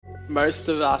most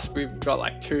of us, we've got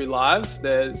like two lives.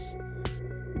 There's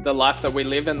the life that we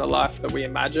live and the life that we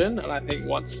imagine. And I think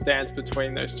what stands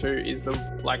between those two is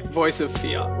the like voice of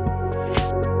fear.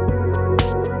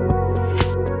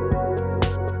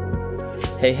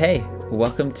 Hey,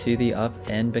 welcome to the Up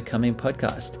and Becoming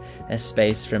podcast, a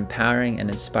space for empowering and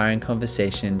inspiring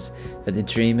conversations for the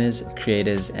dreamers,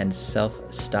 creators, and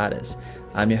self-starters.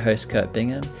 I'm your host, Kurt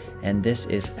Bingham, and this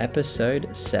is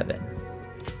episode 7.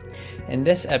 In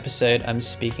this episode, I'm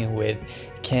speaking with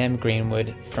Cam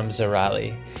Greenwood from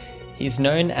Zoralli. He's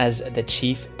known as the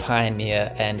Chief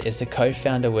Pioneer and is the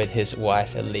co-founder with his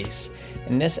wife, Elise.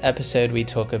 In this episode, we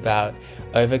talk about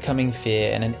overcoming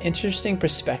fear and an interesting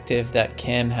perspective that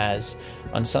Cam has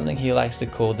on something he likes to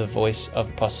call the voice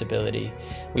of possibility.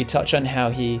 We touch on how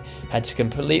he had to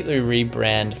completely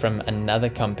rebrand from another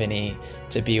company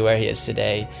to be where he is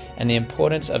today, and the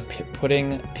importance of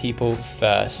putting people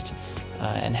first,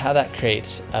 and how that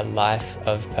creates a life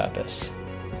of purpose.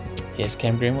 Here's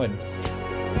Cam Greenwood.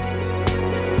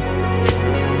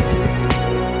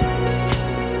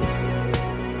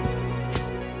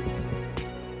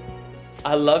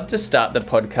 I love to start the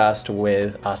podcast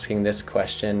with asking this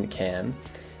question, Cam.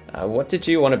 What did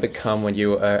you want to become when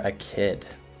you were a kid?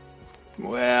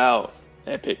 Wow,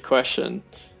 epic question.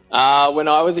 When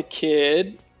I was a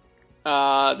kid,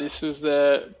 this was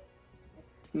the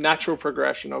natural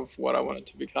progression of what I wanted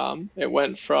to become. It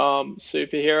went from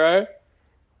superhero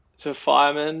to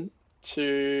fireman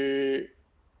to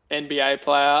NBA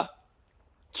player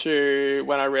to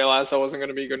when I realized I wasn't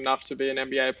going to be good enough to be an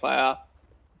NBA player,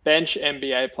 bench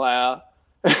NBA player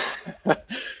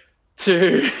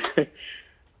to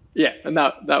and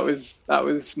that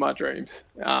was my dreams.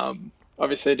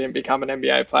 Obviously didn't become an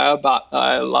NBA player, but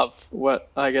I love what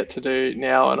I get to do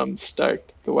now, and I'm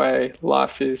stoked the way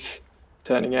life is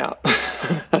turning out.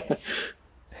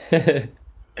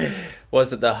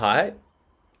 Was it the height?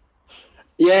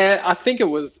 Yeah, I think it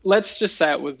was. Let's just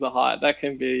say it was the height. That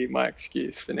can be my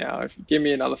excuse for now. If you give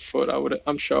me another foot,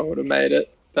 I'm sure I would have made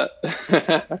it. But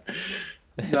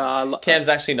no, Cam's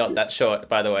actually not that short,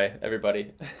 by the way,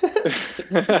 everybody.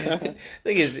 I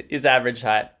think his average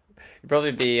height would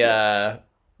probably be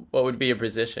what would be your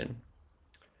position?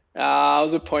 I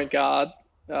was a point guard.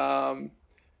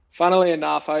 Funnily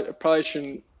enough, I probably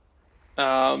shouldn't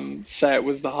say it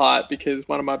was the height, because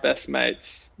one of my best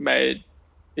mates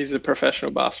he's a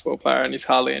professional basketball player and he's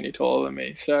hardly any taller than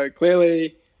me. So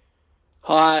clearly,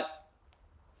 height,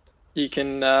 you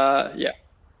can,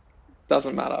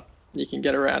 doesn't matter. You can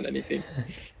get around anything.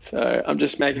 So I'm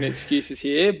just making excuses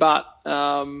here. But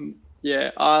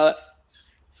I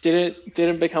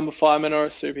didn't become a fireman or a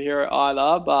superhero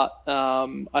either. But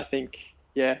I think,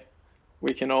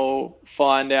 we can all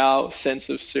find our sense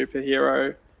of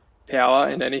superhero power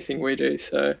in anything we do.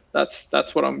 So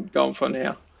that's what I'm going for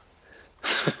now.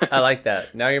 I like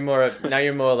that. Now you're more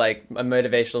like a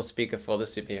motivational speaker for the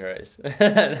superheroes.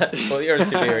 Well, you're a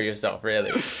superhero yourself,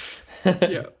 really.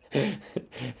 Yeah.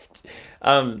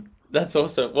 That's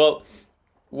awesome. Well,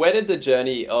 where did the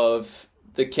journey of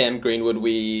the Cam Greenwood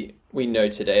we know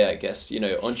today, I guess,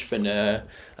 entrepreneur,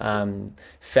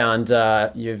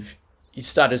 founder, you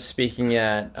started speaking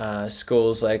at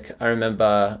schools. Like, I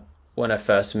remember when I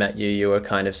first met you, you were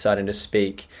kind of starting to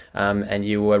speak, and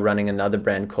you were running another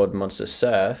brand called Monster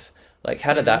Surf. Like,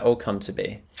 how did that all come to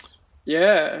be?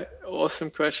 Yeah,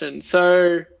 awesome question.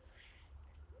 So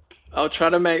I'll try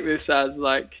to make this as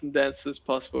condensed as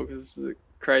possible because it's a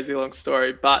crazy long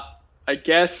story. But I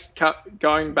guess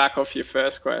going back off your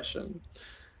first question,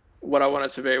 what I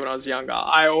wanted to be when I was younger,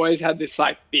 I always had this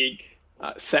big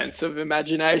sense of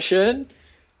imagination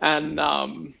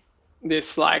and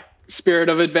this spirit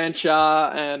of adventure.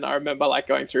 And I remember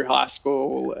going through high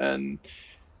school and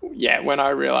when I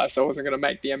realized I wasn't going to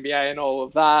make the NBA and all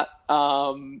of that,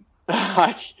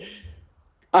 I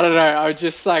don't know. I was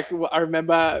just I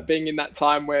remember being in that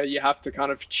time where you have to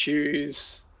kind of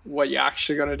choose what you're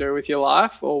actually going to do with your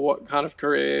life or what kind of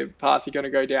career path you're going to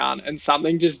go down. And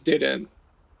something just didn't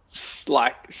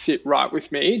sit right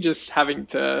with me, just having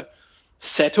to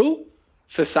settle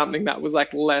for something that was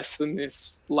less than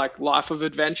this life of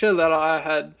adventure that I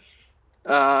had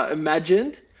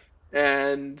imagined.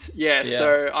 And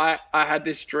so I had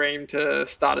this dream to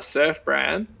start a surf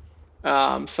brand. So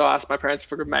I asked my parents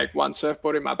if I could make one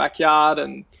surfboard in my backyard,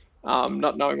 and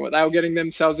not knowing what they were getting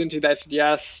themselves into, they said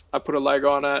yes. I put a logo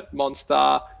on it,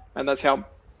 Monster, and that's how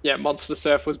Monster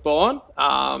Surf was born.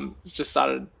 It just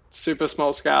started super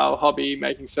small scale hobby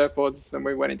making surfboards. Then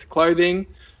we went into clothing.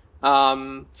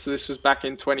 So this was back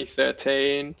in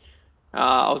 2013.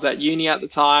 I was at uni at the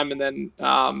time, and then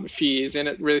a few years in,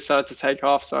 it really started to take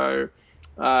off. So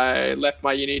I left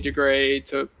my uni degree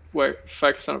to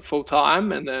focus on it full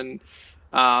time, and then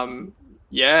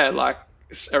yeah, like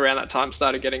around that time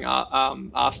started getting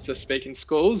asked to speak in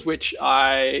schools, which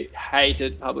I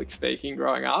hated public speaking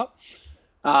growing up.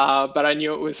 But I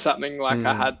knew it was something like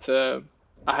Mm.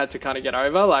 I had to kind of get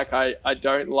over. Like I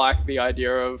don't like the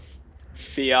idea of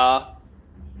fear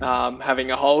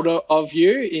having a hold of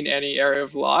you in any area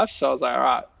of life. So I was like, all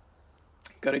right,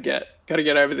 got to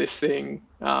get over this thing.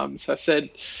 So I said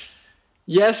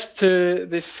yes to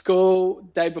this school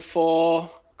day before,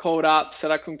 called up,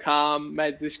 said I couldn't come,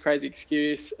 made this crazy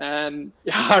excuse. And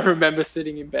yeah, I remember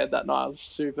sitting in bed that night. I was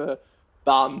super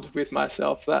bummed with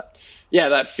myself that, yeah,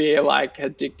 that fear like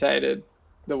had dictated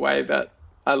the way that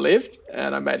I lived.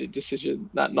 And I made a decision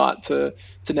that night to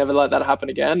never let that happen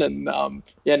again. And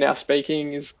yeah, now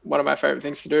speaking is one of my favorite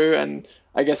things to do. And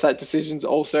I guess that decision's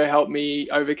also helped me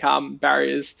overcome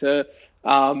barriers to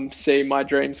see my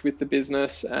dreams with the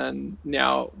business and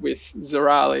now with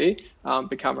Zoralli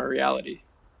become a reality.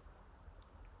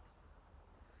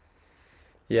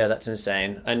 Yeah, that's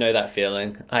insane. I know that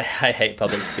feeling. I hate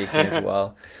public speaking as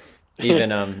well.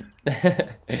 Even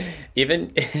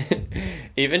even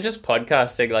even just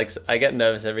podcasting, like I get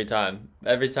nervous every time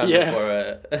Yeah,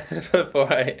 before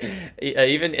before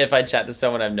even if I chat to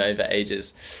someone I've known for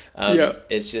ages. yeah,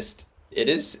 It's just it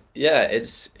is, yeah,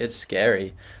 it's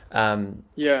scary. um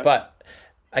yeah, but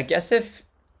I guess if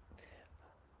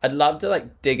I'd love to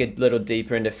like dig a little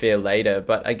deeper into fear later,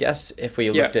 but I guess if we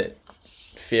yeah. looked at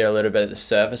fear a little bit at the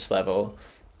surface level,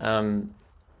 um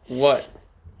what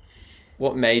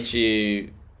what made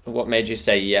you what made you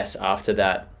say yes after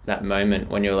that moment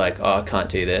when you're like, oh, I can't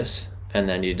do this, and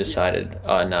then you decided,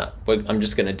 oh no, I'm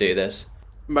just gonna do this.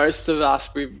 Most of us,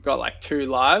 we've got like two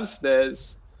lives.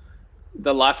 There's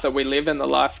the life that we live and the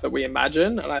life that we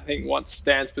imagine. And I think what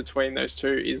stands between those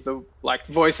two is the like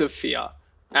voice of fear.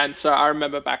 And so I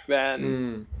remember back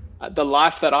then, Mm. the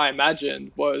life that I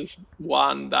imagined was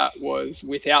one that was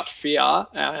without fear,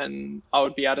 and I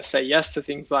would be able to say yes to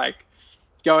things like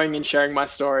going and sharing my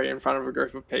story in front of a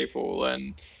group of people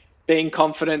and being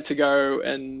confident to go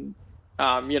and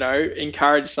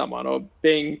encourage someone, or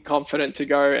being confident to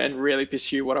go and really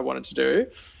pursue what I wanted to do.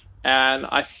 And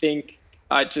I think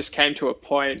I just came to a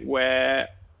point where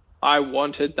I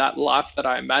wanted that life that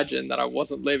I imagined that I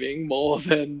wasn't living more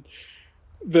than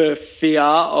the fear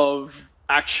of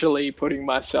actually putting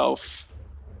myself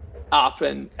up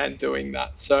and doing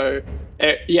that. So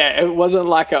yeah, it wasn't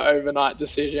like an overnight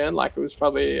decision. Like it was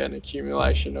probably an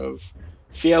accumulation of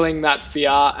feeling that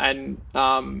fear and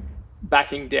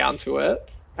backing down to it.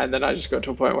 And then I just got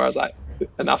to a point where I was like,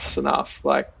 enough's enough.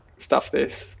 Like stuff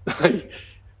this.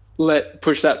 Let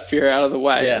push that fear out of the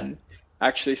way Yeah. and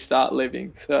actually start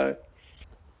living. So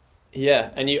Yeah,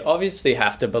 and you obviously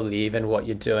have to believe in what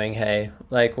you're doing, hey?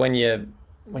 Like when you're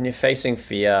facing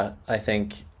fear, I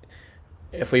think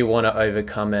if we want to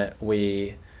overcome it,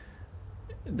 we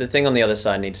the thing on the other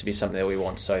side needs to be something that we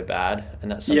want so bad, and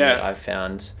that's something that yeah, I've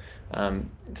found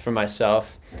for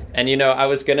myself. And I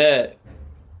was gonna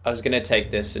take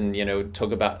this and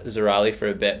talk about Zorali for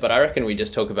a bit, but I reckon we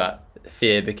just talk about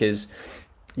fear because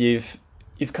you've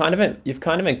you've kind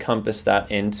of encompassed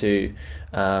that into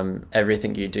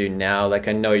everything you do now. Like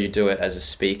I know you do it as a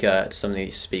speaker. It's something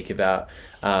you speak about.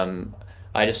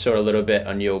 I just saw a little bit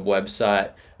on your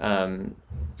website.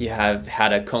 You have how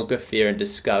to conquer fear and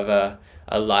discover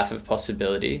a life of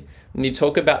possibility. And you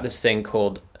talk about this thing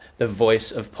called the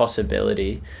voice of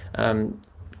possibility.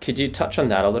 Could you touch on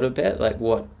that a little bit? Like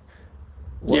what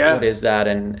yeah, is that,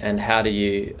 and how do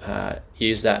you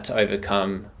use that to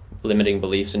overcome limiting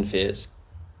beliefs and fears?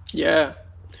 yeah.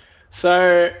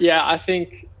 So yeah, I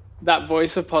think that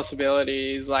voice of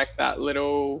possibility is like that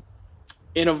little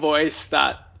inner voice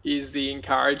that is the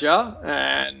encourager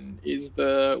and is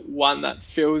the one that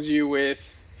fills you with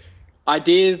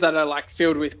ideas that are like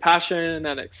filled with passion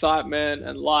and excitement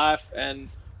and life. And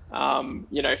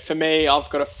for me, I've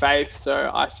got a faith, so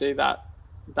I see that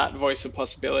voice of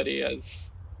possibility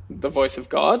as the voice of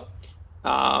God.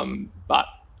 But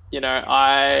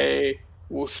I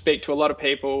will speak to a lot of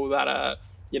people that are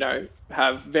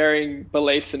have varying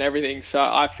beliefs and everything. So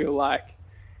I feel like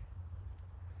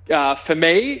for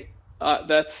me,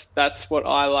 that's what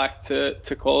I like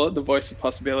to call it, the voice of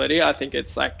possibility. I think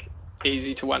it's like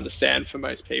easy to understand for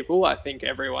most people. I think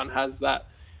everyone has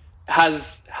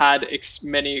had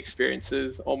many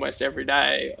experiences almost every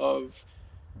day of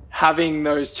having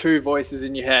those two voices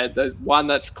in your head. There's one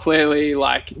that's clearly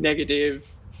like negative,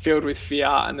 filled with fear,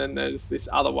 and then there's this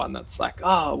other one that's like,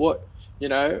 oh, what,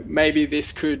 maybe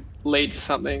this could lead to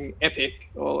something epic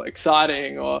or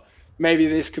exciting, or maybe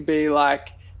this could be like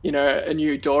a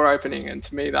new door opening. And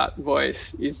to me, that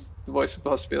voice is the voice of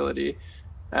possibility.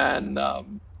 And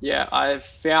yeah, I've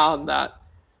found that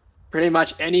pretty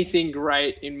much anything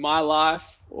great in my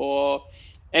life or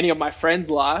any of my friends'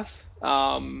 lives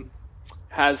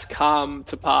has come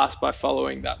to pass by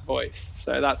following that voice.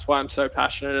 So that's why I'm so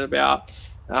passionate about,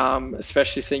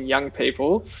 especially seeing young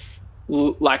people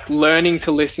like learning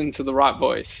to listen to the right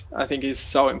voice. I think is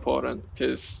so important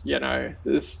because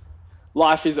this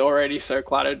life is already so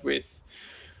cluttered with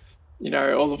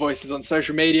all the voices on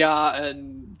social media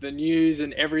and the news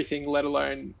and everything, let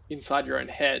alone inside your own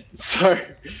head. So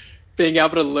being able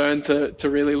to learn to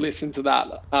really listen to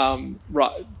that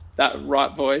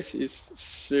right voice is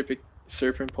super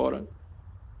super important.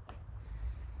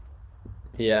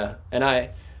 Yeah, and I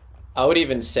would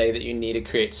even say that you need to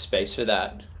create space for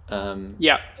that.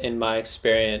 Yeah. In my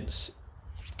experience,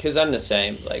 because I'm the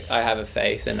same. Like I have a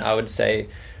faith, and I would say,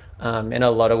 in a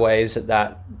lot of ways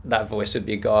that voice would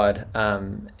be God,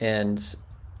 and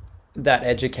that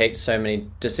educates so many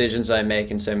decisions I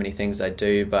make and so many things I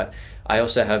do. But I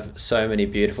also have so many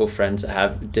beautiful friends that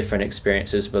have different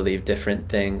experiences, believe different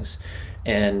things,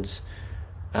 and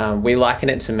we liken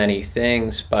it to many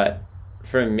things. But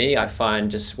for me, I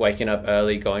find just waking up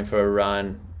early, going for a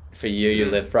run. For you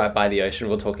live right by the ocean.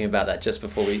 We were talking about that just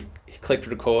before we clicked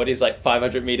record. He's like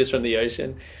 500 meters from the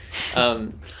ocean.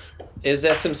 Is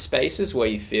there some spaces where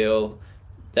you feel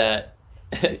that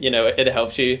it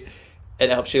helps you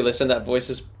listen to that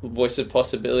voice of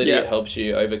possibility? Yeah. It helps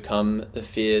you overcome the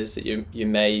fears that you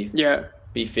may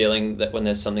be feeling that when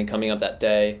there's something coming up that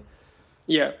day.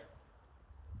 Yeah,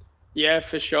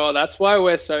 for sure. That's why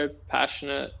we're so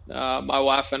passionate. My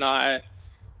wife and I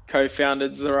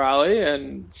co-founded Zoralli,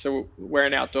 and so we're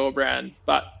an outdoor brand,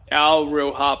 but our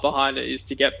real heart behind it is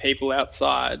to get people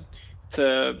outside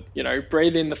to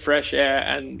breathe in the fresh air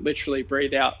and literally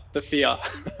breathe out the fear.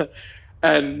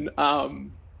 And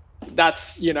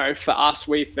that's for us,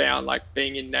 we found like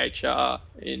being in nature,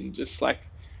 in just like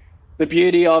the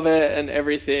beauty of it and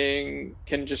everything,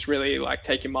 can just really like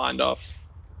take your mind off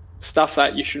stuff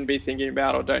that you shouldn't be thinking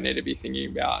about or don't need to be thinking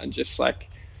about, and just like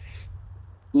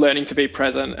learning to be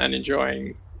present and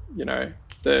enjoying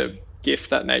the gift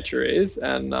that nature is.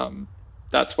 And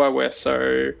that's why we're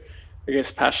so, I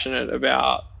guess, passionate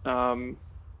about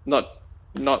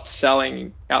not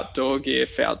selling outdoor gear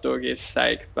for outdoor gear's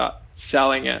sake, but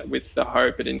selling it with the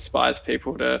hope it inspires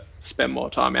people to spend more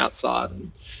time outside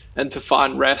and to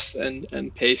find rest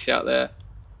and peace out there,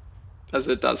 as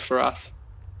it does for us.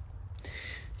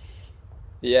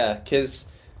 Yeah, because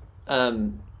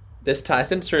this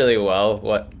ties into really well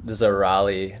what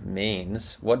Zoralli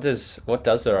means. What does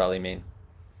Zoralli mean?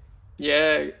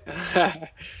 Yeah.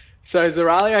 So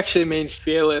Zoralli actually means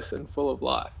fearless and full of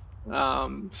life.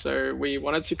 So we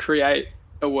wanted to create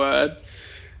a word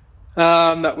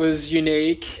that was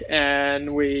unique,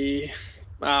 and we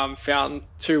found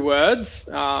two words.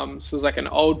 So it was like an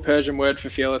old Persian word for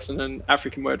fearless and an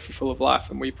African word for full of life,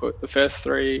 and we put the first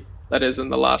three letters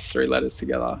and the last three letters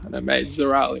together, and it made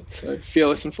Zoralli. So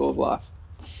fearless and full of life.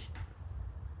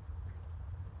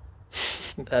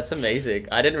 That's amazing.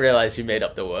 I didn't realize you made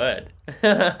up the word.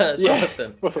 That's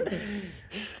awesome.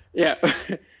 Yeah.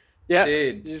 Yeah.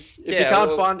 Dude. If you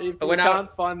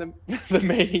can't find the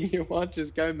meaning you want,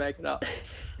 just go make it up.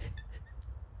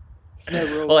 There's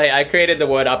no rules. Well, hey, I created the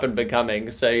word up and becoming,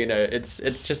 so it's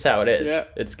just how it is. Yeah.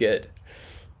 It's good.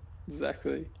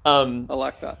 Exactly. I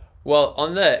like that. Well,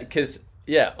 I guess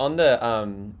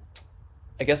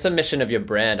the mission of your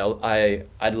brand,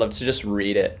 I'd love to just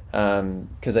read it,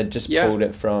 because I just pulled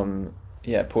it from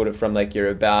like You're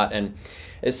About, and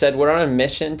it said, "We're on a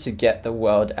mission to get the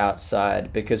world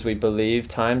outside because we believe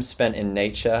time spent in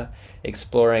nature,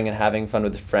 exploring and having fun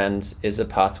with friends is a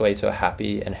pathway to a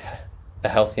healthy and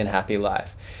happy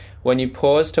life. When you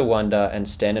pause to wonder and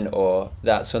stand in awe,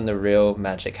 that's when the real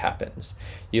magic happens.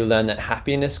 You learn that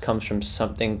happiness comes from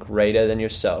something greater than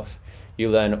yourself. You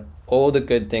learn all the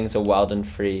good things are wild and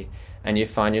free, and you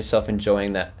find yourself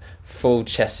enjoying that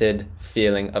full-chested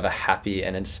feeling of a happy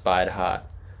and inspired heart."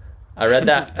 I read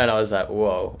that and I was like,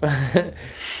 whoa,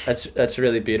 that's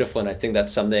really beautiful. And I think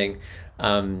that's something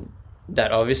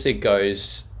that obviously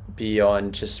goes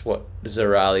beyond just what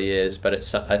Zoralli is,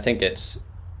 but I think it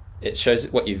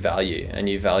shows what you value, and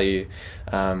you value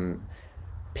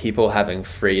people having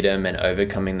freedom and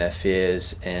overcoming their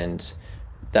fears, and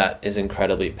that is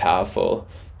incredibly powerful.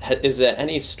 Is there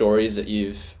any stories that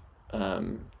you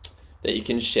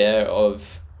can share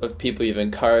of people you've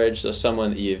encouraged, or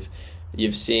someone that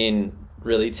you've seen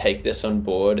really take this on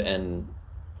board? And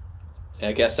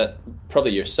I guess that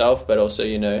probably yourself, but also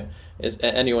is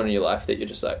anyone in your life that you're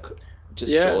just like,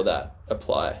 just Yeah. saw that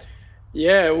apply.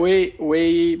 Yeah,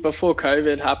 we before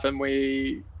COVID happened,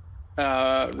 we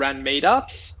ran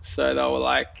meetups. So they were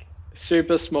like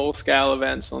super small scale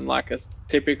events on like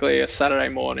typically a Saturday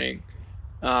morning,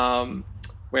 um,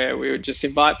 where we would just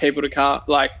invite people to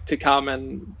come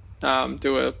and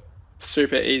do a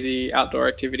super easy outdoor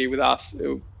activity with us.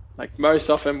 Like most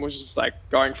often was just like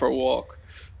going for a walk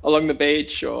along the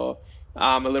beach or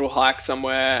a little hike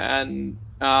somewhere. And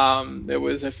there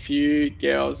was a few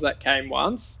girls that came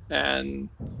once, and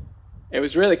it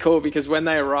was really cool because when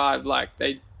they arrived, like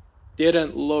they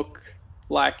didn't look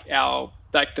like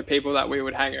the people that we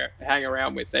would hang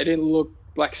around with. They didn't look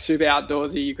like super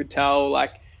outdoorsy. You could tell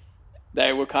like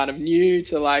they were kind of new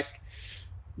to like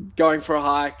going for a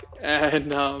hike,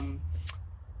 and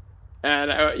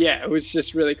yeah, it was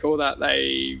just really cool that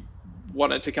they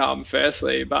wanted to come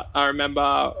firstly. But I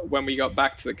remember when we got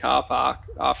back to the car park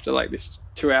after like this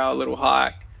 2 hour little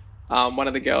hike, one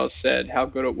of the girls said how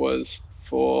good it was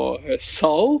for her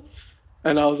soul.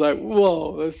 And I was like,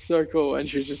 whoa, that's so cool. And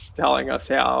she was just telling us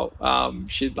how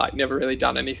she'd like never really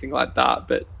done anything like that,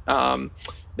 but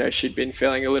she'd been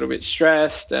feeling a little bit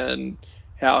stressed, and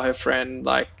how her friend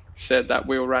like said that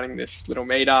we were running this little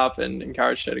meetup and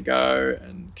encouraged her to go,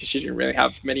 and because she didn't really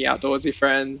have many outdoorsy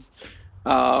friends,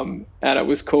 and it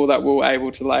was cool that we were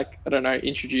able to like, I don't know,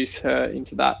 introduce her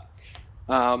into that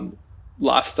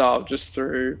lifestyle just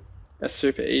through a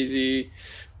super easy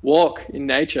walk in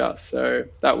nature. So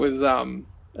that was a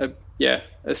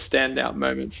standout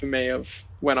moment for me of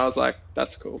when I was like,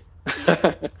 that's cool.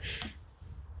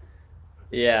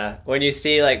 Yeah, when you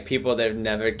see like people that have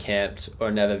never camped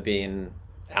or never been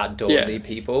Yeah. outdoorsy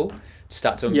people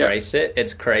start to Yeah. embrace it,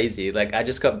 it's crazy. Like I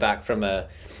just got back from a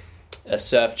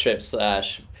surf trip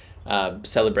slash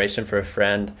celebration for a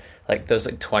friend. Like there's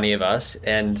like 20 of us,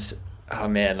 and oh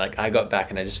man, like I got back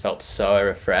and I just felt so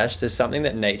refreshed. There's something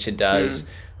that nature does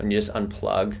when you just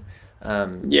unplug.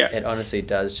 Yeah. It honestly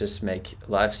does just make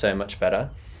life so much better.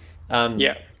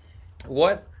 Yeah.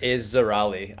 What is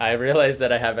Zoralli? I realize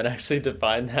that I haven't actually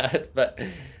defined that, but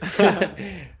yeah,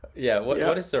 Yeah.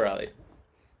 what is Zoralli?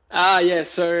 Yeah.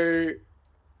 So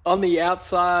on the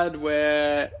outside,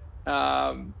 we're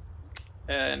um,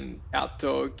 an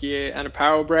outdoor gear and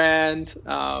apparel brand.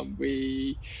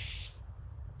 We've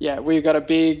got a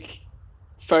big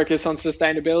focus on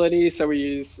sustainability. So we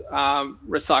use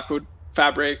recycled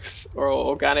fabrics or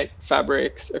organic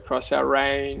fabrics across our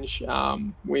range.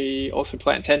 We also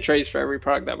plant 10 trees for every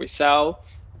product that we sell.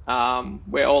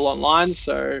 We're all online.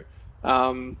 So,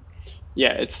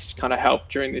 it's kind of helped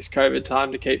during this COVID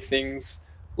time to keep things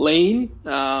lean.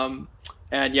 And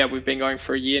yeah, we've been going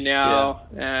for a year Yeah. now,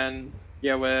 and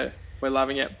yeah, we're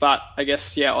loving it. But I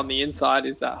guess yeah, on the inside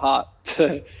is that hard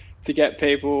to get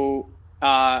people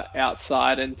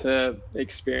outside and to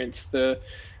experience the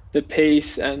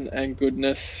peace and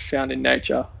goodness found in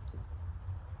nature.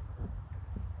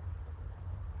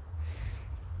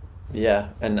 Yeah,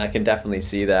 and I can definitely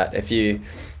see that.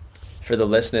 For the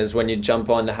listeners, when you jump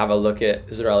on to have a look at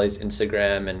Zoralli's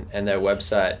Instagram and their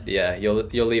website, yeah, you'll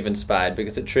leave inspired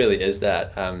because it truly is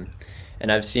that.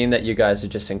 And I've seen that you guys are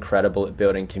just incredible at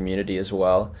building community as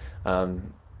well. I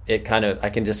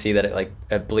can just see that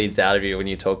it bleeds out of you when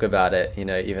you talk about it. You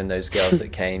know, even those girls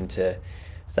that came to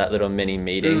that little mini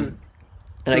meeting,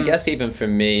 and I guess even for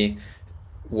me,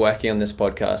 working on this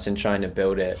podcast and trying to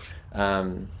build it.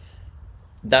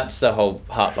 That's the whole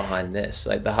heart behind this.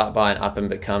 Like the heart behind Up and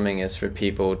Becoming is for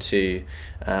people to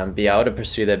be able to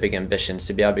pursue their big ambitions,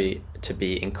 to be able to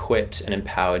be equipped and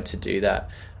empowered to do that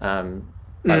by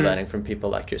learning from people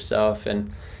like yourself.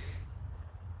 And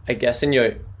I guess in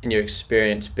your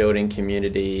experience building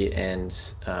community and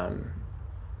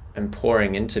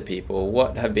pouring into people,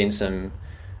 what have been some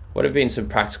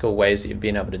practical ways that you've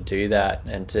been able to do that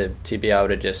and to be able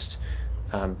to just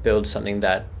build something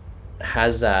that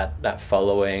has that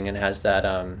following and has that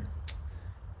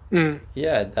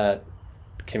that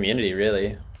community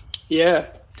really? Yeah.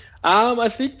 I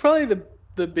think probably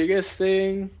the biggest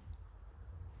thing,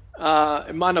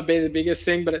 it might not be the biggest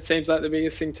thing, but it seems like the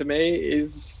biggest thing to me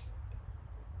is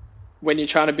when you're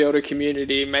trying to build a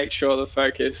community, make sure the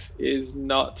focus is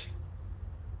not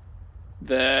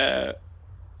the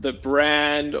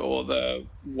brand or the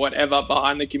whatever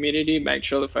behind the community. Make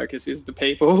sure the focus is the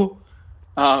people,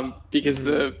 because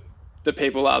the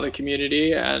people are the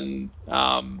community. And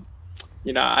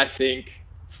I think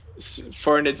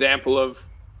for an example of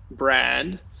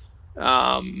brand,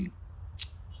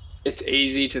 it's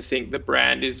easy to think the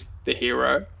brand is the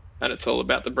hero and it's all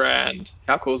about the brand.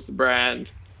 How cool is the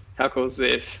brand? How cool is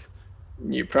this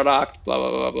new product? Blah, blah,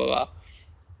 blah, blah,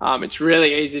 blah. It's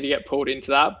really easy to get pulled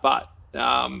into that, but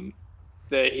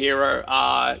the hero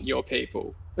are your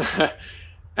people.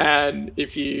 And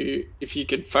if you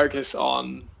can focus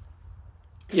on,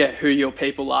 yeah, who your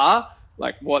people are,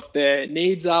 like what their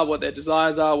needs are, what their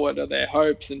desires are, what are their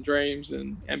hopes and dreams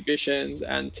and ambitions,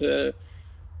 and to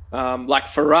like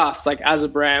for us, like as a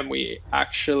brand, we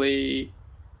actually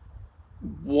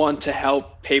want to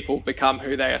help people become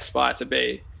who they aspire to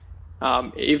be.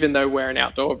 Even though we're an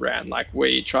outdoor brand, like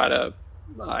we try to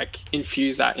like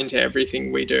infuse that into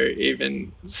everything we do.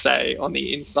 Even say on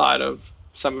the inside of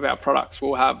some of our products,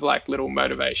 we'll have like little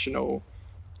motivational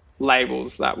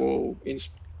labels that will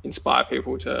inspire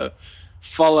people to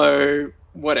follow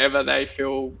whatever they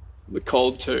feel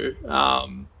called to.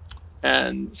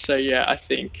 And so, yeah, I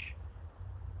think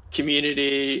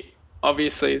community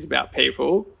obviously is about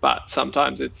people, but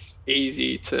sometimes it's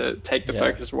easy to take the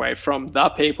focus away from the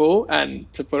people and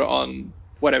to put it on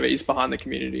whatever is behind the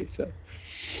community. So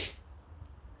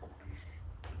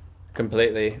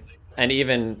completely. And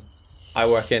even I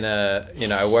work in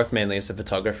I work mainly as a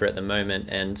photographer at the moment,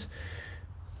 and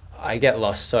I get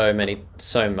lost so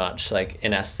much like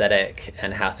in aesthetic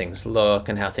and how things look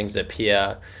and how things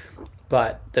appear.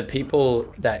 But the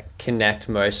people that connect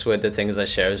most with the things I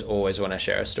share is always when I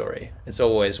share a story. It's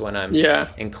always when I'm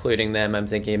including them, I'm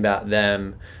thinking about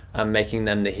them, I'm making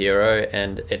them the hero.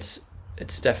 And it's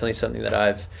definitely something that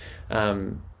I've,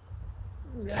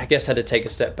 I guess, had to take a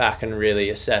step back and really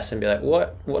assess and be like,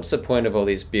 what's the point of all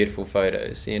these beautiful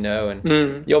photos,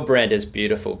 And your brand is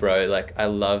beautiful, bro. Like, I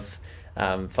love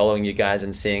following you guys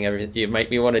and seeing everything. You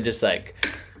make me want to just like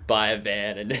buy a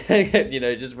van and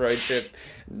just road trip,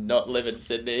 not live in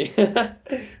Sydney.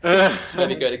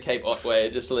 Maybe go to Cape Otway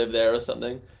and just live there or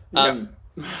something.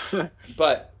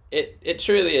 But it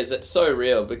truly is, it's so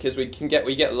real, because we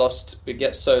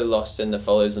get so lost in the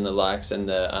follows and the likes and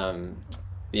the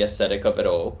aesthetic of it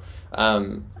all.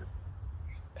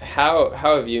 How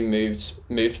have you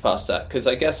moved past that? Because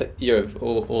I guess you've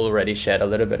already shared a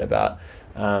little bit about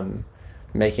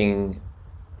making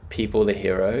people the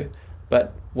hero,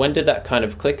 but when did that kind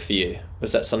of click for you?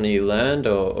 Was that something you learned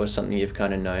or something you've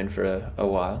kind of known for a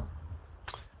while?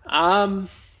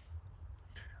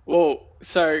 Well,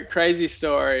 so crazy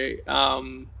story.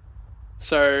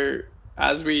 So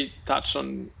as we touched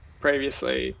on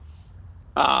previously,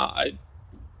 I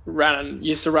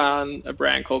used to run a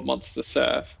brand called Monster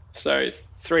Surf. So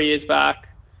 3 years back,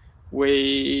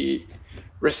 we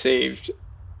received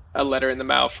a letter in the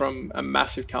mail from a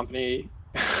massive company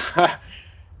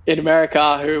in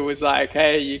America who was like,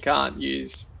 hey, you can't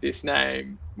use this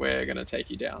name. We're going to take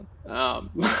you down.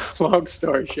 Long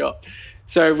story short.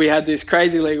 So we had this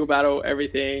crazy legal battle,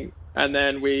 everything. And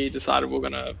then we decided we're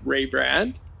going to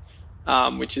rebrand,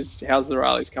 which is how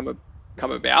Zoralli's come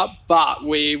about. But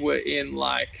we were in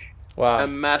like a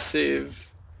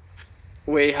massive,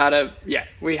 we had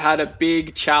a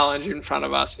big challenge in front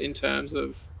of us in terms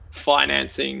of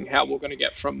financing how we're going to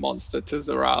get from Monster to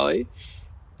Zoralli.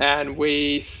 And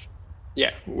we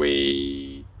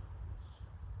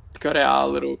got our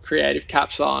little creative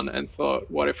caps on and thought,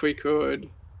 what if we could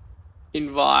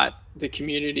invite the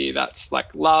community that's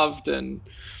like loved and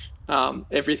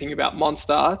everything about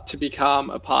Monster to become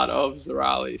a part of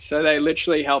Zoralli. So they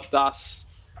literally helped us,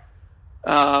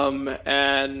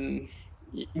 and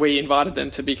we invited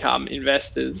them to become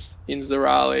investors in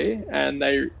Zoralli,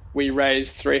 and we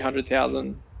raised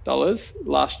 $300,000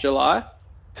 last July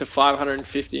to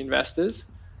 550 investors.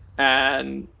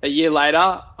 And a year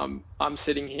later, I'm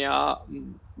sitting here,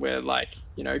 we're like,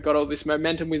 got all this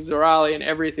momentum with Zoralli and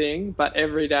everything, but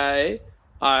every day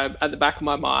at the back of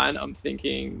my mind, I'm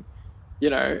thinking,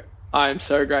 I am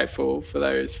so grateful for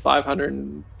those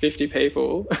 550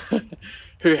 people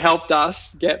who helped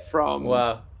us get from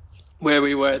where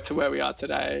we were to where we are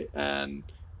today. And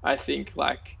I think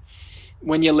like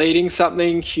when you're leading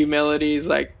something, humility is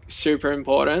like super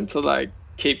important to like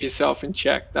keep yourself in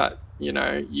check, that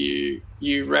you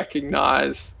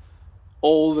recognize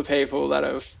all the people that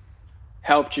have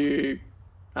helped you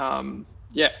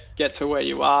get to where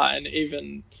you are. And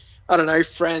even, I don't know,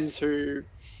 friends who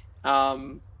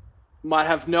might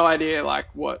have no idea like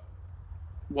what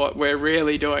we're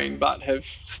really doing, but have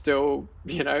still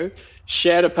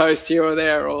shared a post here or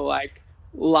there, or like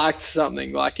liked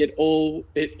something. Like it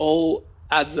all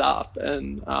adds up.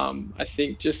 And I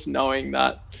think just knowing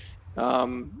that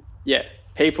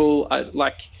people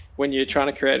like when you're trying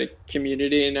to create a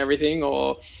community and everything,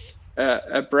 or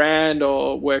a brand,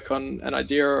 or work on an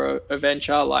idea or a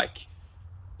venture, like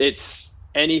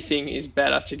anything is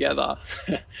better together.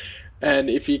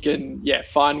 And if you can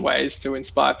find ways to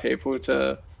inspire people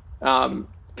to come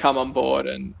on board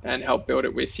and help build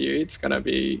it with you, it's going to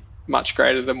be much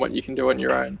greater than what you can do on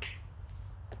your own.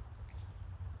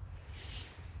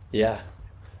 Yeah,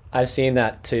 I've seen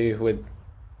that too with,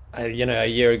 a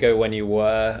year ago when you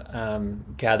were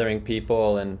gathering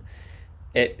people, and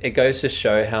it goes to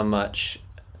show how much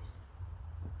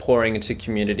pouring into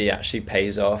community actually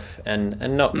pays off, and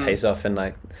not Mm. pays off in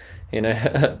like,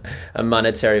 a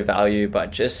monetary value,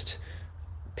 but just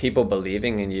people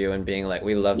believing in you and being like,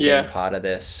 we love being Yeah. part of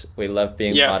this. We love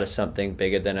being Yeah. part of something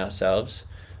bigger than ourselves.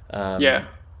 Yeah.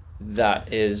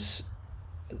 That is,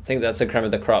 I think that's the creme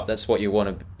of the crop. That's what you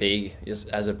want to be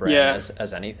as a brand, Yeah.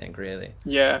 as anything really.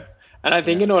 Yeah. And I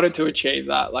think Yeah. in order to achieve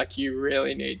that, like you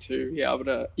really need to be able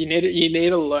to you need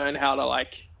to learn how to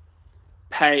like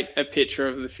paint a picture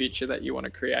of the future that you want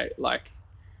to create. Like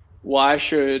why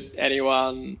should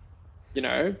anyone,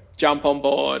 jump on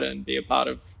board and be a part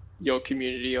of your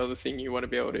community or the thing you want to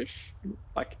build if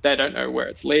like they don't know where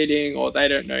it's leading or they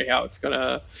don't know how it's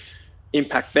gonna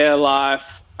impact their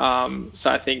life. So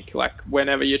I think like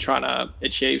whenever you're trying to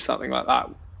achieve something like that,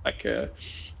 like a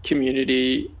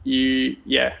community, you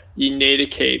need to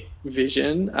keep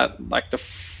vision at like the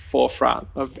forefront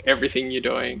of everything you're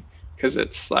doing because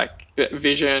it's like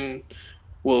vision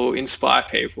will inspire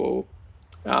people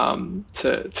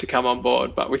to come on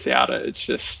board, but without it, it's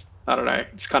just I don't know,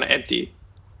 it's kind of empty.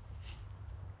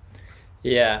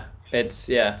 Yeah,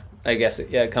 yeah. I guess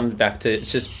it comes back to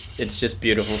it's just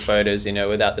beautiful photos.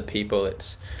 Without the people,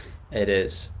 it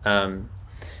is. And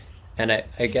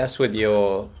I guess with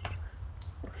the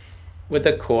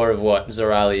core of what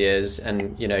Zoralli is,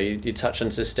 and you touched on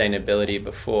sustainability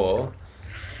before,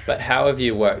 but how have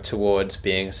you worked towards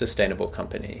being a sustainable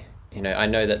company? I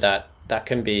know that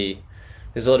can be,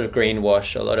 there's a lot of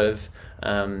greenwash, a lot of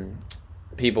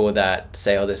people that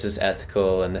say, oh, this is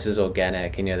ethical and this is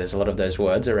organic, and there's a lot of those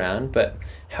words around, but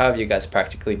how have you guys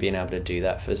practically been able to do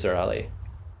that for Zorali?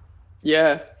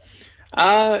 Yeah,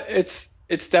 it's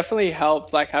definitely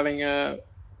helped like having a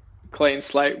clean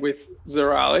slate with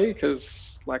Zorali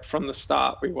because like from the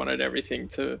start we wanted everything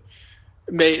to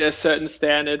meet a certain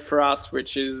standard for us,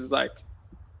 which is like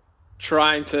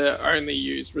trying to only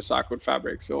use recycled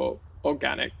fabrics or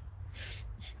organic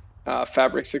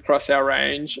fabrics across our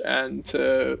range and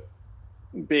to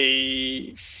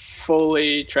be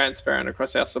fully transparent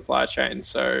across our supply chain.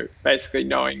 So basically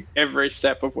knowing every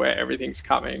step of where everything's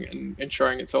coming and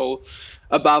ensuring it's all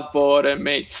above board and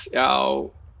meets our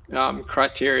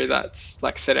criteria that's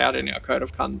like set out in our code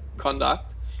of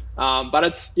conduct. But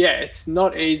it's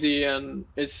not easy and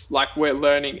it's like we're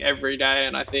learning every day.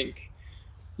 And I think,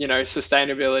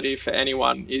 sustainability for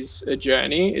anyone is a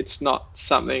journey. It's not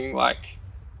something like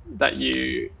that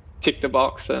you tick the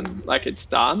box and like it's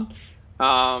done.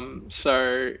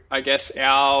 So I guess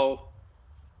our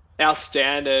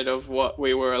standard of what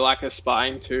we were like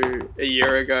aspiring to a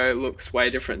year ago looks way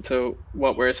different to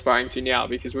what we're aspiring to now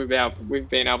because we've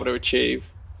been able to achieve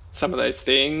some of those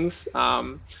things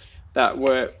that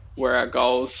were our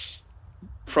goals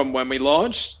from when we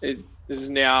launched is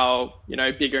now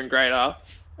bigger and greater.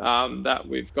 That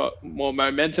we've got more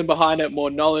momentum behind it,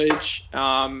 more knowledge,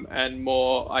 and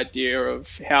more idea of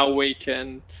how we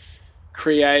can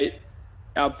create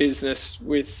our business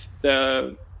with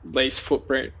the least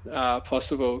footprint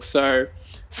possible. So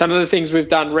some of the things we've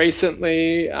done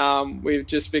recently, we've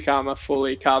just become a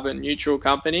fully carbon neutral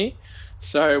company.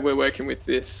 So we're working with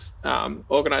this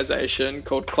organization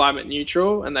called Climate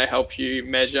Neutral, and they help you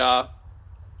measure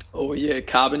all your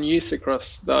carbon use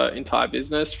across the entire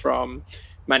business from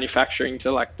manufacturing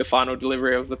to like the final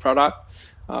delivery of the product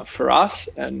for us.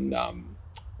 And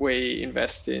we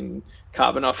invest in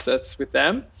carbon offsets with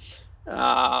them.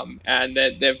 And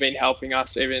they've been helping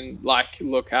us even like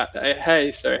look at,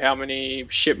 hey, so how many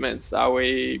shipments are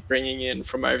we bringing in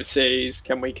from overseas?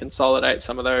 Can we consolidate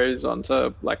some of those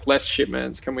onto like less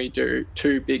shipments? Can we do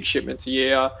 2 big shipments a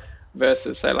year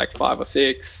versus say like 5 or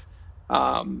 6,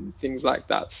 things like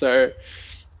that. So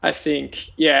I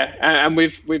think, yeah, and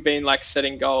we've been like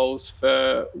setting goals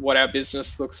for what our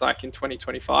business looks like in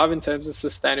 2025 in terms of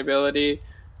sustainability.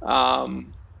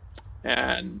 Um,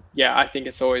 and yeah, I think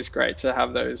it's always great to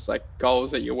have those like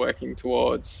goals that you're working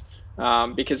towards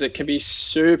because it can be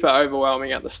super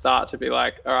overwhelming at the start to be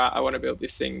like, all right, I want to build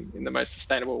this thing in the most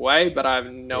sustainable way, but I have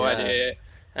no Yeah, idea.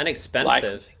 and Like,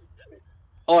 expensive.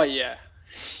 oh yeah,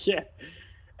 yeah.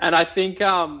 And I think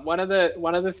one of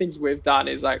the things we've done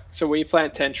is like, so we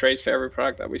plant 10 trees for every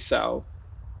product that we sell,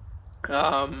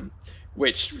 um,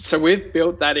 which so we've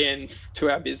built that in to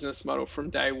our business model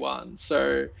from day one.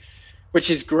 So which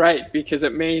is great because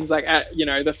it means like at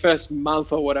the first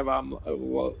month or whatever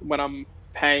when I'm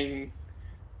paying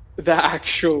the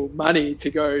actual money to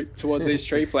go towards these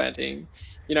tree planting.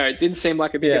 It didn't seem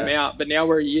like a big Yeah. amount, but now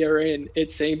we're a year in,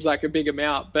 it seems like a big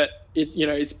amount, but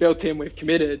it's built in, we've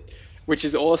committed, which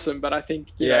is awesome. But I think,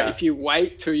 Yeah. if you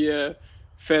wait till you're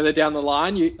further down the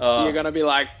line, you're Oh, going to be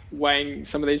like weighing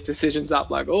some of these decisions up,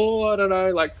 like, oh, I don't know,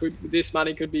 like this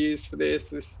money could be used for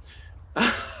this,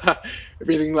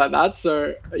 everything like that.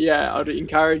 So yeah, I'd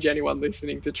encourage anyone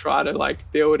listening to try to like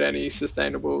build any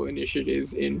sustainable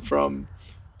initiatives in from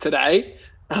today,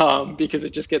 because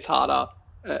it just gets harder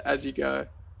as you go.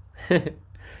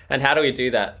 and how do we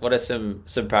do that? What are some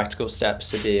practical steps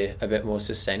to be a bit more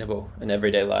sustainable in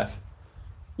everyday life?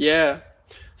 Yeah.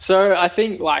 So I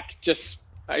think like just,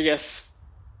 I guess,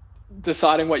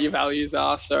 deciding what your values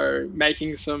are. So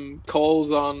making some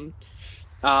calls on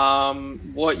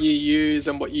what you use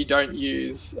and what you don't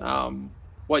use,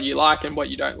 what you like and what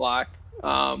you don't like.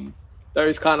 Um,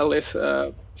 those kind of lists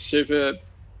are super,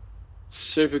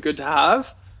 super good to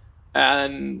have,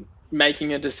 and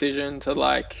making a decision to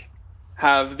like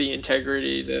have the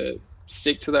integrity to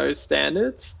stick to those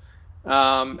standards.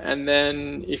 And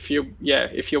then if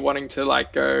you're wanting to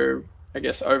like go, I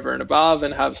guess, over and above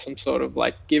and have some sort of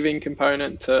like giving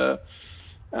component to,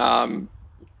 um,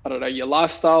 I don't know, your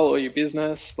lifestyle or your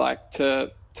business, like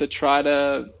to try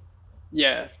to,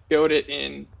 yeah,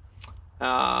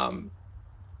 um,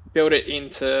 build it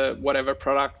into whatever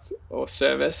product or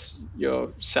service you're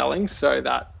selling, so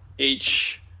that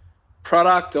each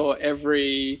product or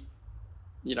every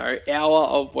hour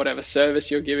of whatever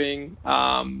service you're giving,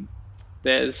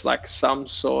 there's like some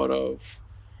sort of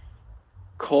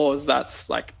cause that's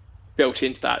like built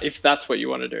into that, if that's what you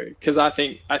want to do. Because I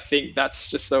think that's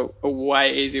just a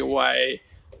way easier way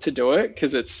to do it,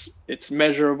 because it's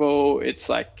measurable, it's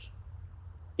like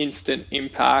instant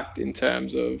impact in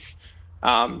terms of,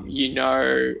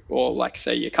 or like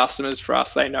say your customers, for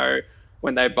us, they know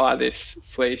when they buy this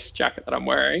fleece jacket that I'm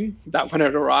wearing, that when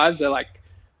it arrives, they're like,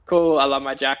 cool, I love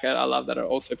my jacket. I love that it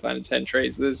also planted 10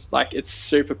 trees. There's like, it's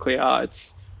super clear,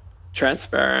 it's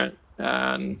transparent,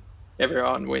 and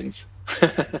everyone wins.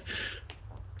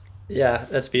 Yeah,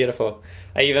 that's beautiful.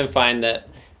 I even find that,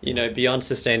 beyond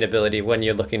sustainability, when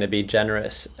you're looking to be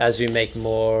generous, as you make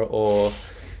more or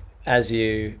as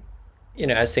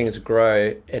as things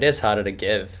grow, it is harder to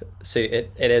give. So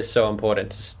it is so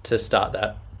important to start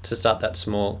that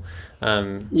small,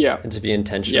 Yeah. and to be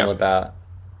intentional Yeah. about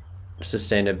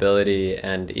sustainability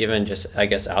and even just, I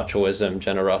guess, altruism,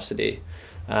 generosity.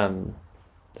 Um,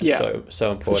 that's Yeah, so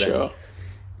for important. sure.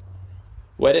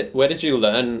 Where did you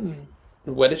learn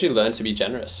Mm. where did you learn to be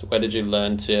generous? Where did you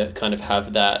learn to kind of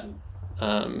have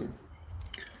um,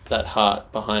 that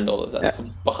heart behind all of Yeah.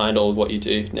 that, behind all of what you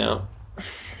do now?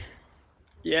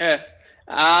 Yeah.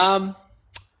 Um,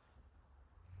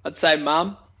 I'd say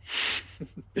mum.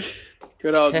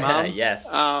 Good old mum. Yes,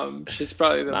 She's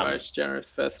probably the mum. most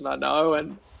generous person I know,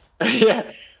 and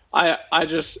yeah,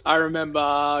 I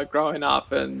remember growing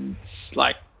up and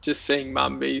like just seeing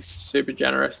mum be super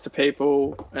generous to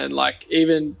people, and like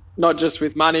even not just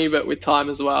with money but with time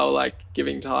as well, like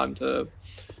giving time to,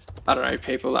 I don't know,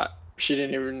 people that she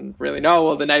didn't even really know,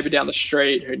 or the neighbor down the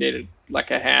street who needed like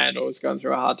a hand or was going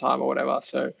through a hard time or whatever.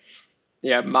 So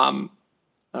yeah, mum,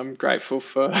 I'm grateful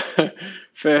for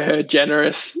for her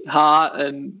generous heart,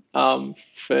 and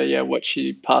for what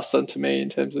she passed on to me in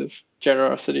terms of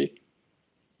generosity.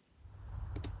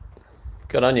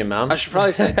 Good on you, I mum. should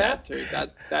probably say dad too.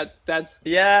 That's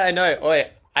Yeah, I know. Oh, I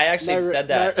actually no said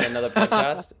no. that in another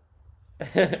podcast.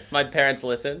 My parents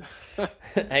listen.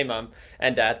 Hey, mum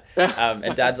and dad.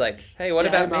 And dad's like, hey, what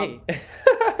Yeah, hey about mum. me?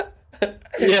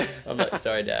 Yeah. I'm like,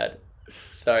 sorry, dad.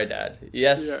 Sorry, dad.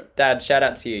 Yes, Yeah. dad, shout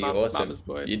out to you. You're awesome. Mama's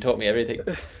boy. You taught me everything.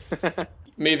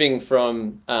 Moving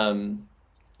from,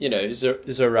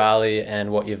 Zoralli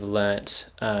and what you've learnt,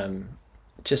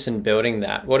 just in building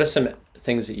that, what are some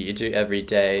things that you do every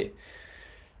day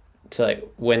to like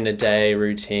win the day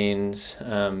routines?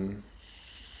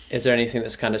 Is there anything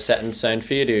that's kind of set in stone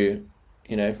for you to,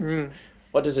 you know, Mm.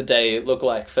 what does a day look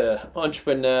like for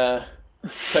entrepreneur,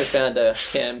 co-founder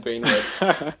Cam Greenwood?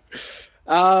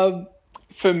 um,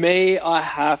 for me, I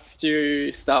have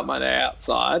to start my day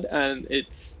outside, and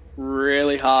it's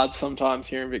really hard sometimes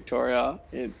here in Victoria,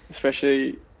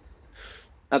 especially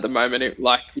at the moment.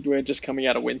 Like we're just coming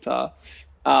out of winter.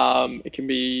 It can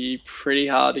be pretty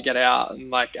hard to get out and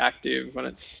like active when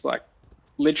it's like,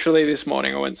 literally this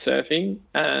morning I went surfing,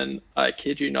 and I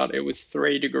kid you not, it was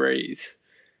 3 degrees.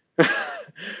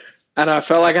 And I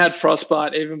felt like I had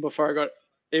frostbite even before I got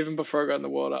in the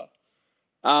water.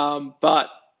 But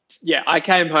yeah, I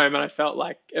came home and I felt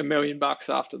like $1 million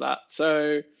after that.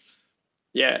 So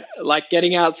yeah, like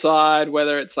getting outside,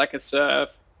 whether it's like a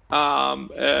surf,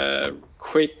 A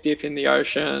quick dip in the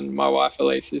ocean. My wife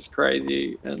Elise is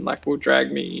crazy and like will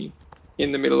drag me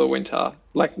in the middle of winter,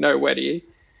 like no wetty.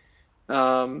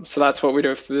 So that's what we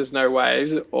do if there's no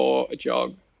waves or a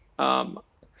jog. Um,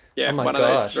 Oh yeah, my one of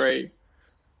those gosh. three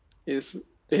is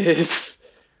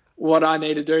what I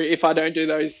need to do. If I don't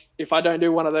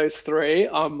do one of those three,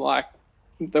 I'm like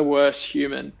the worst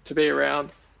human to be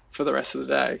around for the rest of the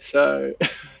day. So,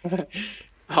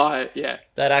 yeah,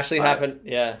 That actually I happened.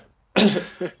 Yeah.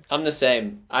 I'm the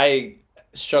same. I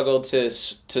struggled to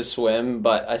swim,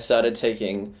 but I started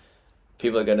taking.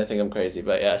 People are gonna think I'm crazy,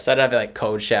 but yeah, I started having like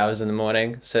cold showers in the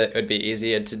morning, so it would be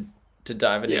easier to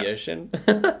dive in yeah, the ocean.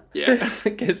 yeah,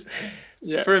 Because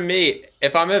yeah, for me,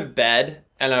 if I'm in bed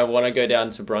and I want to go down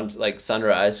to brunch like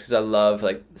sunrise, because I love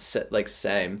like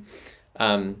same.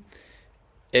 Um,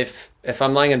 if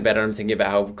I'm lying in bed and I'm thinking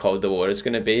about how cold the water's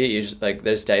gonna be, usually like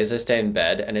there's days I stay in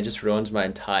bed and it just ruins my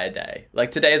entire day.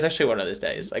 Like today is actually one of those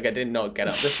days. Like I did not get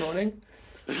up this morning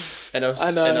and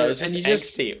I I know. was And just you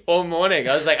just, angsty all morning.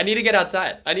 I was like, I need to get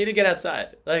outside. I need to get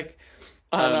outside. Like,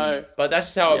 I know. but that's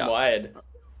just how I'm Yeah, wired.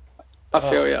 I Oh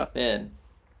feel ya. man.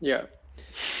 Yeah.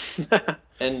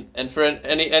 And for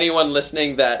anyone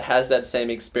listening that has that same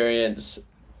experience,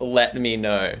 let me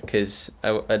know because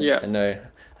Yeah.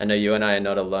 I know you and I are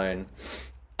not alone.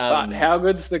 But Um, how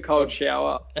good's the cold but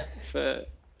shower for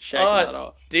shaking oh, that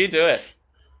off? do you do it?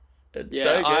 It's Yeah,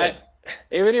 so good.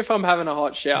 even if I'm having a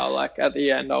hot shower, like at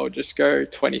the end, I'll just go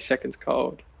 20 seconds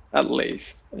cold at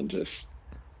least and just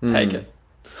take Hmm, it.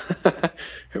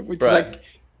 Which is bro. like,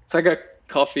 it's like a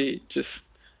coffee, just,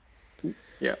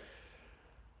 yeah,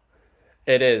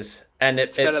 It is, and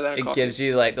it's better than a it coffee. gives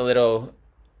you like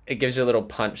it gives you a little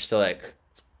punch to like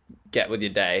get with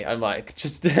your day. I'm like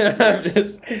Yeah,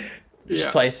 just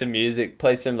yeah, play some music,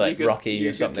 play some like Rocky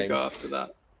or you're good to something. go after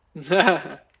that.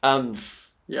 Um,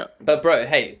 Yeah, but bro,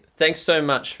 hey, thanks so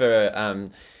much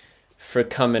for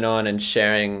coming on and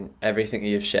sharing everything that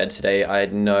you've shared today. I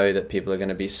know that people are going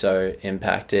to be so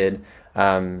impacted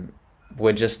um,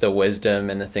 with just the wisdom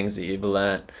and the things that you've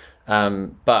learnt.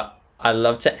 But I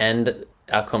love to end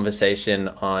our conversation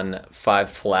on 5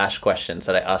 flash questions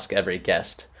that I ask every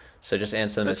guest. So just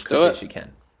answer them as let's do quickly it. as you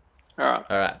can. All right.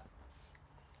 All right.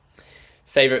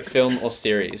 Favorite film or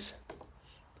series?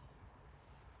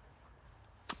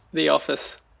 The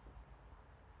Office.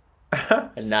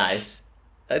 Nice.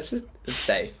 That's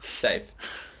safe. Safe.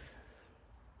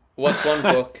 What's one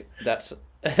book that's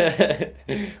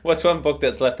what's one book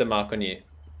that's left a mark on you?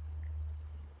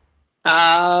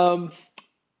 Um,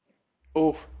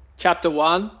 oh, chapter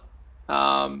one.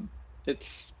 Um,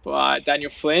 it's by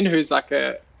Daniel Flynn, who's like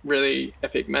a really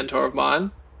epic mentor of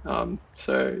mine.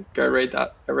 So go read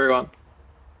that, everyone.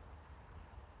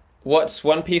 What's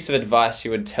one piece of advice you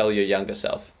would tell your younger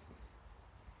self?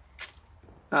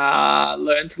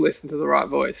 Learn to listen to the right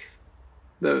voice,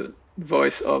 the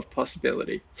voice of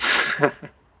possibility.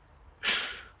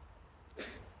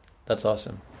 That's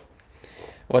awesome.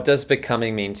 What does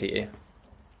becoming mean to you?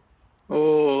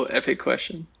 Oh, epic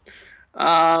question.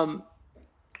 Um,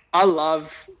 I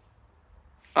love,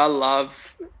 I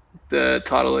love the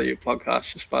title of your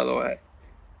podcast, just by the way,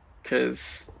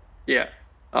 because yeah,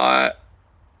 I.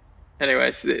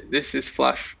 Anyways, this is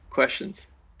flash questions.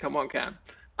 Come on, Cam.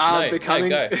 No, no,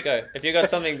 Becoming. go. If you got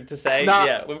something to say, No,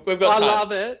 yeah, we've got I time.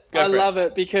 love it. Go I for it. love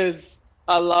it because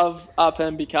I love up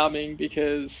and becoming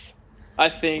because I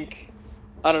think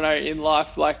I don't know in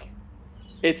life like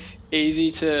it's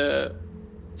easy to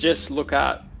just look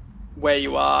at where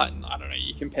you are and I don't know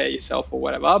you compare yourself or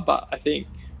whatever. But I think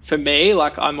for me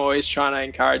like I'm always trying to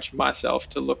encourage myself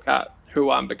to look at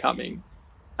who I'm becoming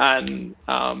and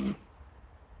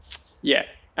yeah,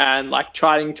 and like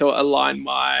trying to align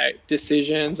my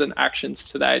decisions and actions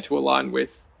today to align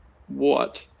with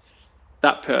what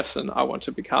that person I want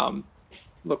to become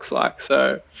looks like.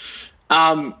 So,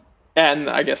 um, and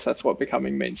I guess that's what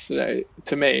becoming means today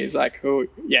to me is like who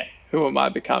am I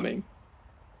becoming?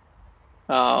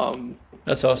 Um,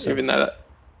 That's awesome. even though that,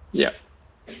 yeah,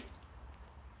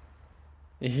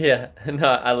 Yeah, no,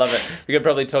 I love it. We could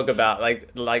probably talk about like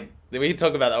we could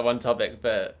talk about that one topic,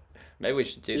 but maybe we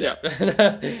should do yeah,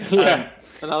 that. yeah,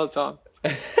 another time.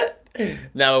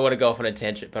 Now I want to go off on a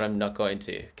tangent, but I'm not going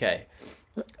to. Okay.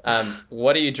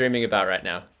 What are you dreaming about right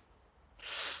now?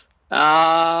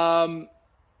 Um,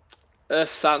 a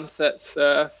sunset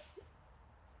surf.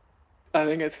 I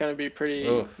think it's going to be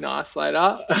pretty Oof. nice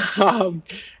later. um,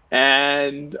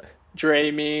 and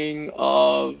dreaming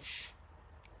of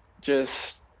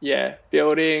just yeah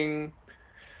building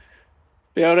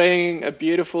a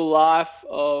beautiful life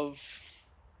of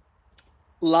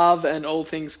love and all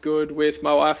things good with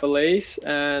my wife Elise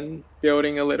and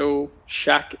building a little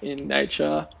shack in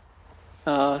nature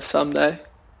someday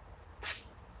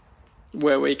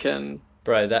where we can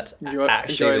Bro, that's enjoy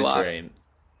actually the life. dream.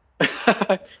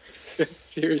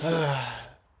 Seriously.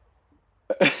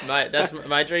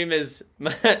 My dream is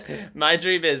my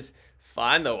dream is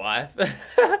find the wife.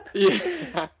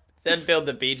 Yeah. Then build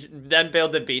the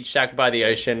beach shack by the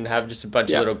ocean, have just a bunch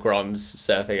of Yeah. little groms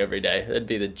surfing every day. That'd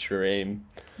be the dream.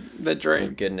 The Oh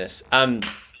dream. goodness.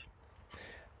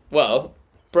 Well,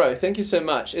 bro, thank you so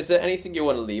much. Is there anything you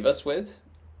want to leave us with?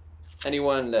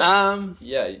 Anyone that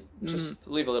just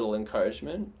leave a little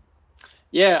encouragement.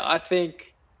 Yeah, I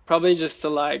think probably just to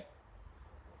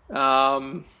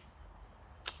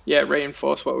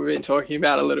reinforce what we've been talking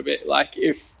about a little bit. Like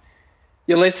if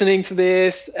you're listening to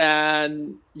this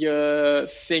and you're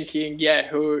thinking, yeah,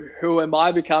 who am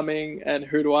I becoming and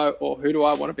who do I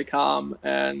want to become?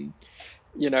 And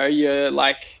you're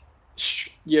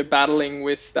you're battling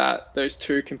with those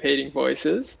two competing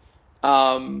voices.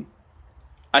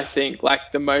 I think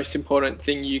the most important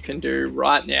thing you can do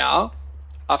right now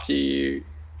after you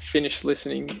finish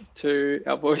listening to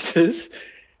our voices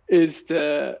is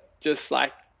to just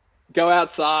go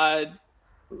outside,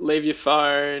 leave your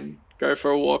phone, go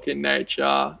for a walk in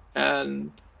nature,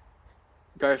 and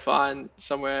go find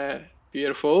somewhere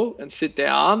beautiful and sit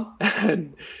down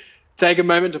and take a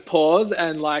moment to pause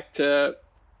and to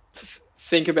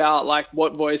think about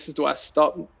what voices do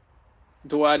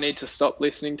I need to stop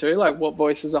listening to? What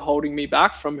voices are holding me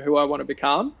back from who I want to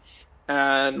become?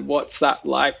 And what's that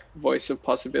voice of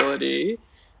possibility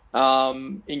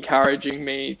encouraging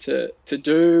me to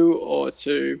do or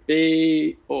to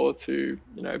be or to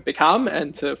become,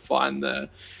 and to find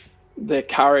the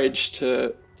courage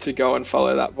to go and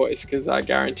follow that voice, because I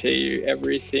guarantee you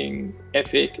everything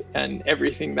epic and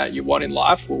everything that you want in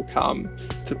life will come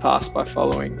to pass by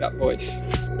following that voice.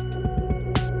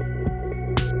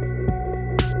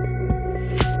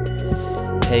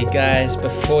 Hey guys,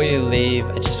 before you leave,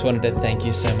 I just wanted to thank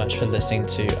you so much for listening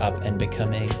to Up and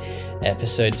Becoming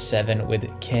episode 7 with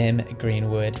Kim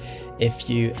Greenwood. If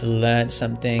you learned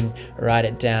something, write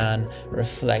it down,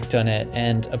 reflect on it,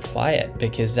 and apply it,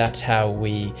 because that's how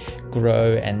we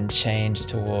grow and change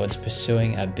towards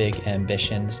pursuing our big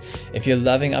ambitions. If you're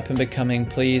loving Up and Becoming,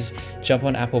 please jump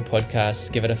on Apple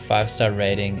Podcasts, give it a 5-star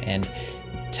rating, and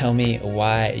tell me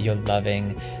why you're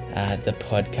loving the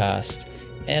podcast.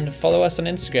 And follow us on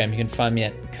Instagram. You can find me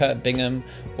at Kurt Bingham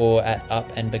or at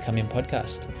Up and Becoming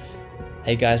Podcast.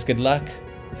 Hey guys, good luck.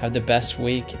 Have the best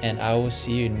week, and I will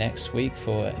see you next week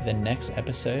for the next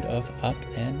episode of Up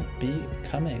and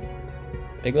Becoming.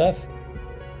 Big love.